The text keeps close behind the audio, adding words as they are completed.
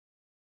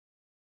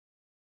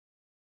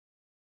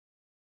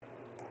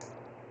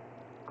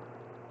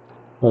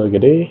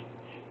Good day.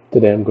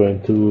 Today I'm going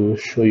to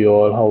show you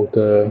all how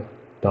to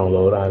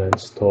download and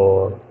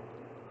install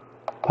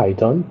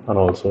Python and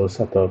also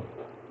set up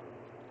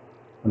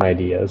an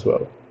IDE as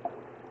well.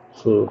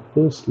 So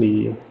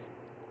firstly,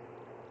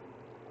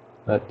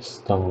 let's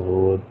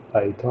download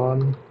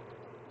Python.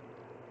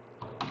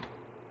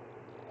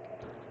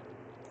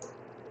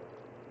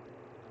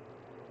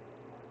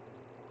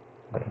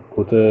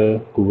 Go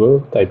to Google,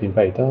 type in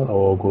Python,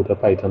 or go to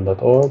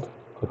python.org,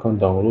 click on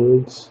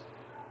downloads,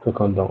 click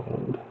on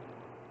download.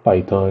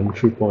 Python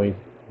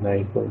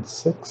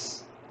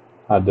 3.9.6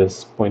 at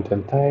this point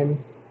in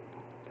time.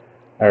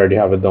 I already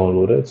have it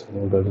downloaded, so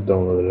I'm going to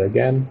download it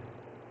again.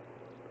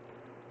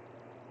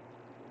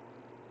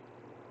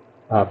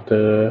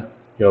 After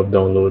you have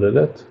downloaded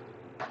it,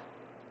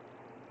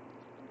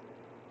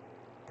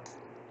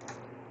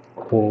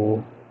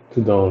 go to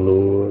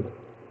download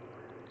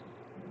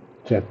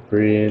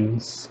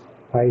JetBrains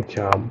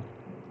Pycharm.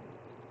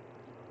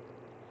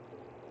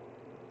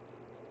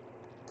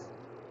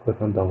 Click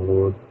on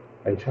download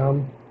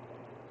Pycharm.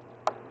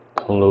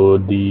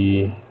 Download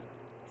the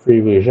free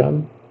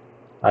version.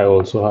 I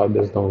also have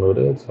this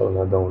downloaded, so I'll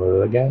not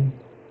download it again.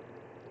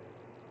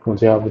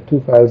 Once you have the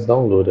two files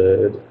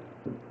downloaded,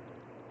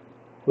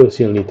 first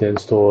you'll need to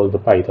install the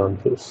Python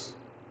first.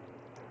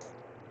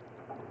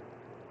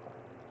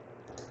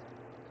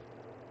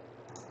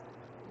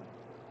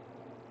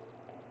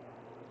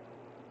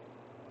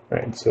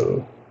 Right,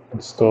 so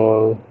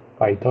install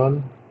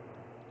Python.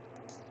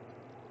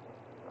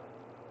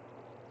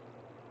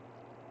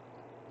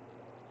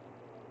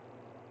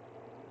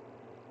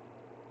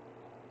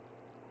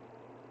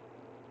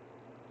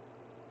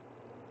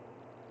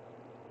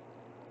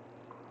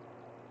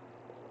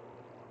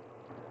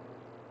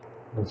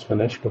 Once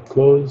finished, click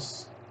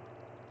close.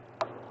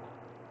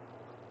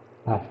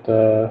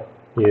 After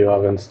you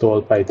have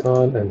installed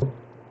Python and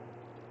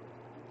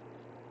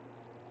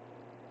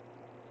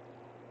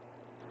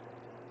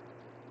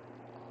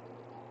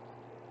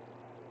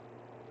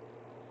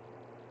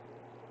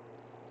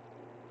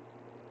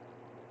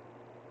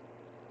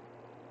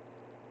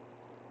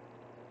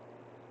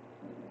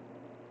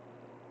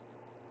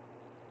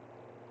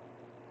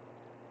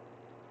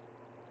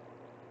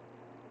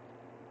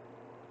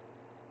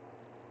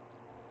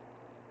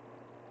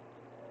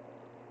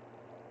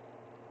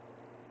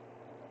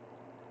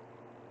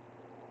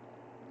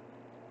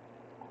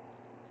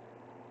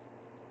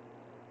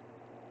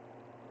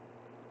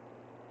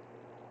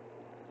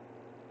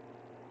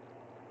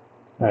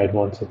right,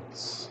 once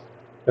it's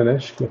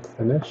finished, click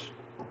finish.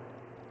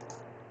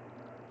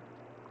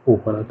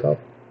 Open it up.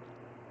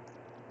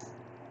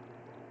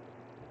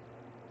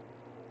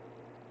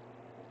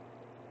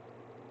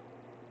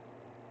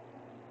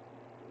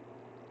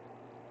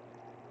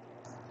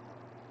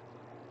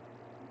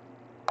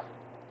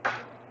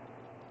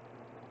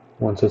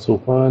 Once it's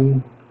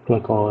open,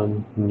 click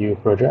on new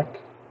project.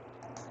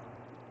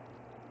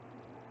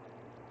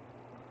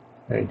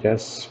 Right,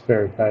 just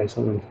verify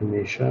some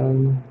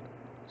information,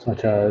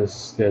 such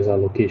as there's a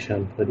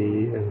location for the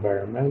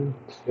environment.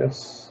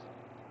 Yes.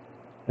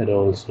 It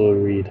also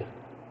read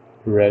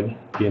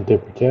the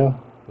interpreter,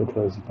 which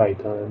was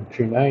Python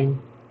 3.9.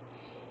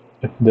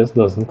 If this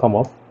doesn't come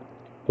up,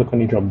 click on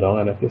the drop down,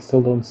 and if you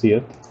still don't see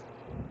it,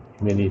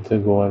 you may need to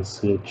go and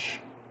search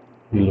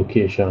the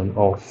location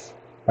of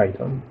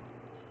Python.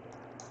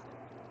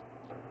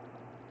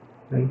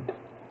 Right.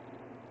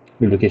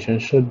 The location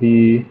should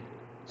be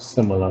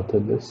similar to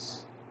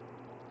this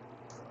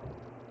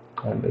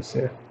and this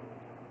here.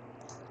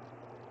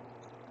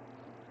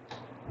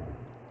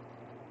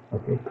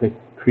 Okay, click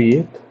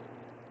create.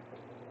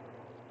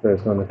 So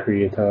it's going to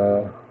create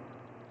a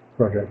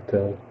project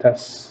to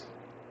test.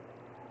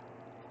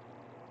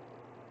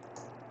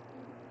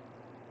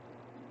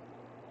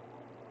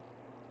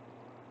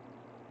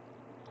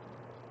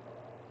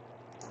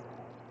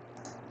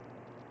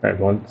 Right,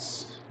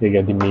 once you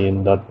get the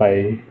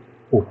main.py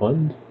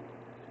opened,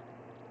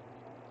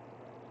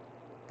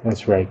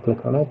 let's right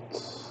click on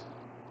it,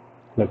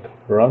 click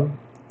run,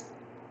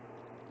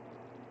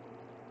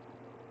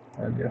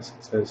 and yes,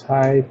 it says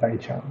hi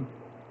Pycharm.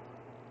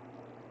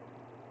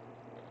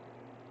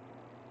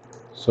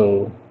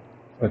 So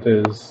it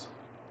is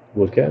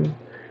working.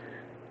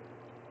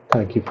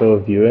 Thank you for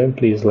viewing.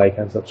 Please like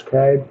and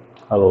subscribe.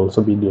 I'll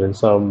also be doing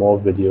some more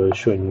videos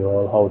showing you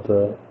all how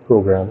to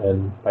program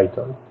in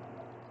Python.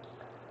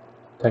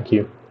 Thank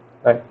you.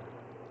 Bye.